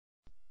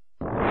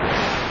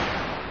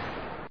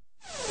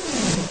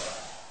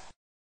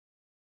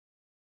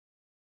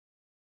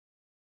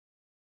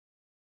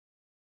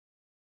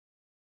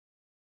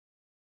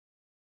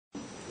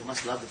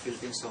must love the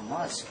Philippines so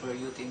much for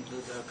you to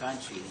include our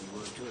country in the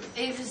world tour.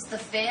 It was the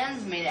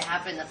fans made it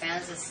happen. The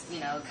fans just,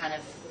 kind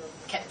of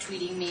kept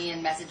tweeting me and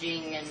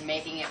messaging and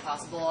making it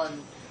possible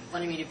and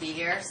wanting me to be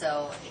here.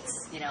 So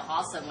it's,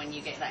 awesome when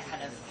you get that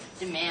kind of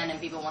demand and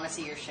people want to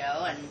see your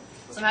show. And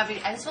so I'm happy.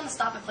 I just want to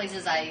stop at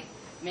places I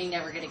may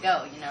never get to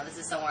go. This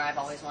is somewhere I've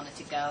always wanted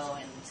to go,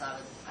 and so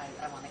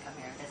I want to come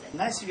here and visit.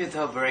 Nice of you to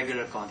have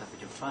regular contact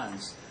with your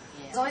fans.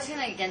 Yeah. It's always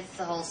kind of against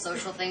the whole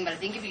social thing, but I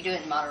think if you do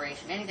it in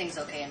moderation, anything's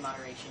okay in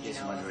moderation.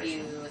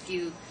 Moderation. If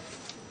you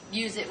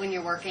use it when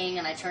you're working,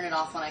 and I turn it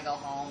off when I go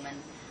home, and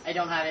I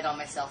don't have it on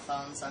my cell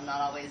phone, so I'm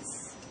not always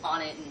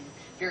on it. And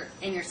if you're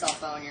in your cell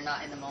phone, you're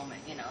not in the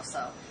moment,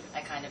 So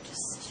I kind of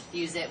just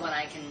use it when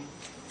I can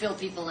fill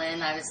people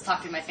in. I was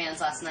talking to my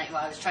fans last night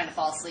while I was trying to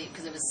fall asleep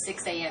because it was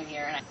 6 a.m.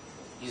 here, and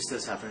You still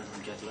suffering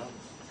from jet lag?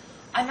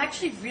 I'm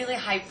actually really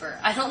hyper.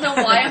 I don't know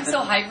why I'm so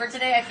hyper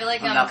today. I feel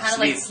like I'm kind of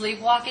like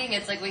sleepwalking.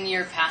 It's like when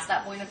you're past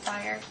that point of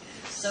tired.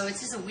 So it's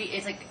just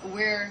it's like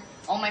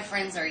all my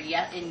friends are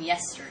in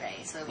yesterday,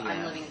 so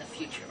I'm living in the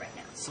future right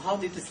now. So how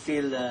did it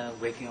feel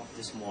waking up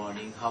this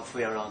morning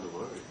halfway around the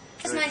world?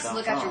 It's nice to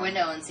look out your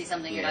window and see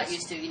something you're not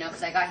used to,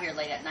 because I got here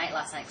late at night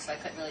last night, so I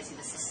couldn't really see.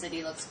 The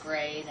city looks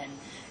great, and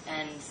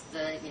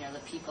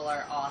the people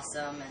are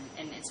awesome,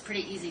 and it's a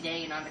pretty easy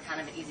day. I have a kind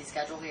of an easy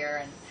schedule here,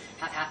 and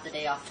have half the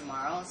day off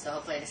tomorrow, so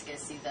hopefully I just get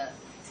to see the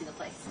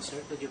place. So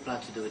what do you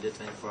plan to do with the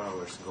 24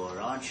 hours? Go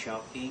around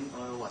shopping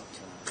or what?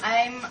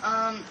 I'm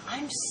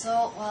kind of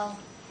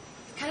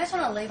just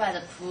want to lay by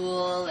the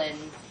pool and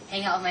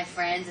hang out with my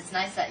friends. It's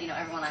nice that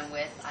everyone I'm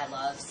with I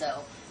love,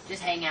 so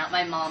just hang out.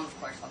 My mom, of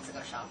course, wants to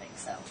go shopping,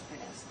 so who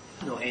knows.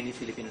 Know any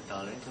Filipino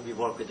talent? Have you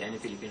worked with any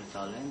Filipino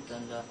talent?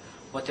 And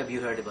what have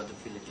you heard about the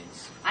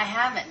Philippines? I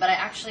haven't, but I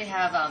actually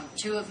have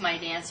two of my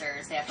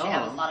dancers. They actually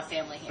have a lot of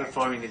family here.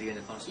 Performing with you in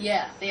the concert?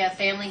 Yeah, they have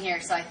family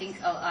here, so I think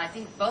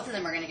both of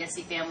them are going to get to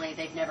see family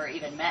they've never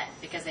even met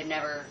because they've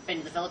never been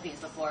to the Philippines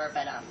before.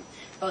 But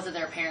both of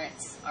their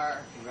parents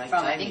are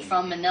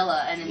from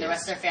Manila, and then the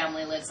rest of their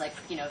family lives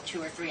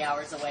 2 or 3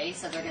 hours away.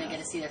 So they're going to get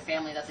to see their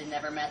family that they've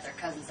never met, their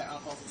cousins, their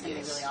uncles. It's going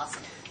to be really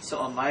awesome.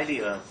 So,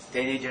 Miley,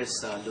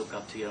 teenagers look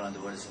up to you around the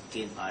world as a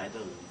teen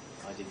idol.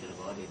 How do you feel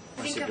about it?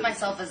 I think of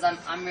myself as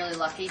I'm really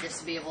lucky just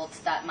to be able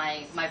to, that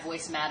my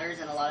voice matters,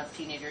 and a lot of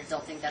teenagers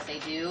don't think that they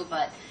do.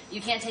 But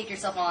you can't take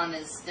yourself on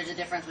as there's a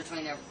difference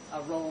between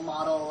a role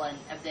model and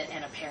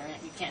a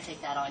parent. You can't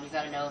take that on. You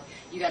got to know,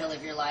 you got to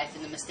live your life,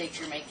 and the mistakes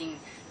you're making,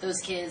 those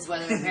kids,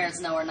 whether their parents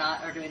know or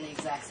not, are doing the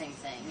exact same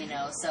thing.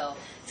 So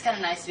it's kind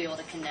of nice to be able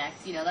to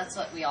connect. That's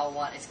what we all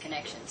want is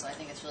connection. So I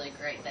think it's really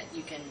great that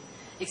you can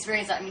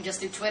experience that. I mean,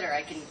 just through Twitter,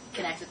 I can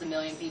connect with 1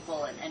 million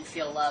people and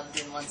feel loved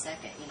in 1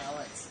 second.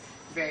 It's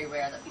very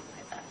rare that people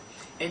hit that.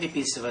 Any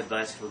piece of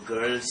advice for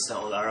girls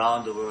all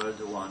around the world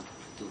who want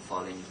to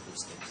follow in your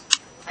footsteps?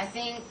 I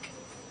think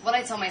what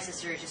I tell my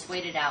sister is just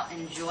wait it out,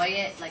 enjoy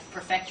it,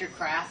 perfect your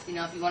craft.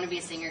 If you want to be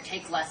a singer,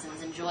 take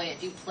lessons, enjoy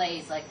it, do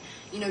plays,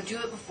 do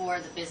it before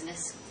the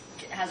business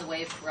has a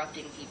way of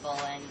corrupting people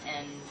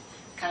and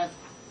kind of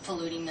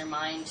polluting their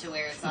mind to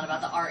where it's not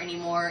about the art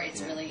anymore.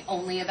 It's really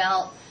only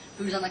about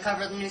who's on the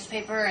cover of the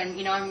newspaper,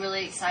 and I'm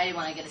really excited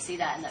when I get to see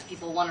that and that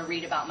people want to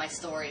read about my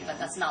story, but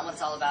that's not what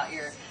it's all about.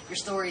 Your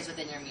stories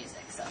within your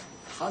music. So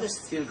how does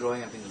it feel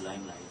growing up in the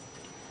limelight?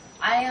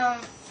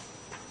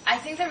 I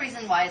think the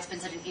reason why it's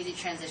been such an easy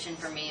transition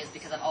for me is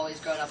because I've always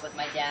grown up with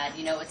my dad.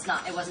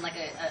 It wasn't like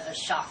a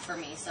shock for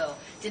me, so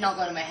it did not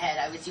go to my head.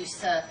 I was used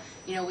to,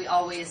 we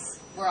always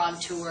were on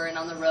tour and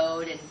on the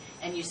road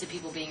and used to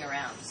people being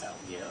around. So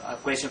yeah, a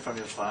question from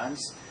your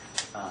fans: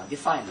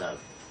 define love.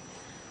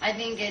 I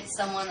think it's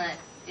someone that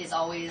is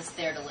always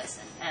there to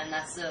listen, and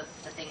that's the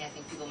thing I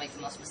think people make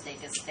the most mistake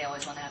is they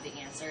always want to have the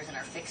answers and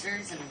are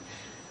fixers, and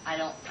I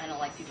don't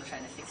like people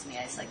trying to fix me.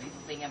 I just like people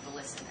being able to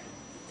listen, and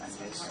that's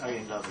what important. Are you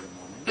in love with the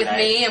moment? With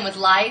me and with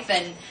life,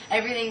 and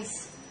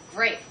everything's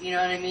great. You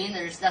know what I mean?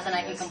 There's nothing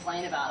I can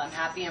complain about. I'm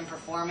happy. I'm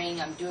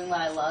performing. I'm doing what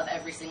I love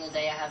every single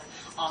day. I have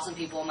awesome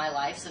people in my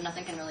life, so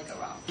nothing can really go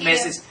wrong.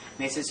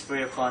 Message for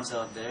your fans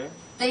out there.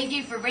 Thank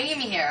you for bringing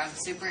me here. I'm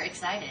super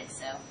excited,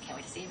 so can't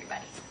wait to see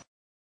everybody.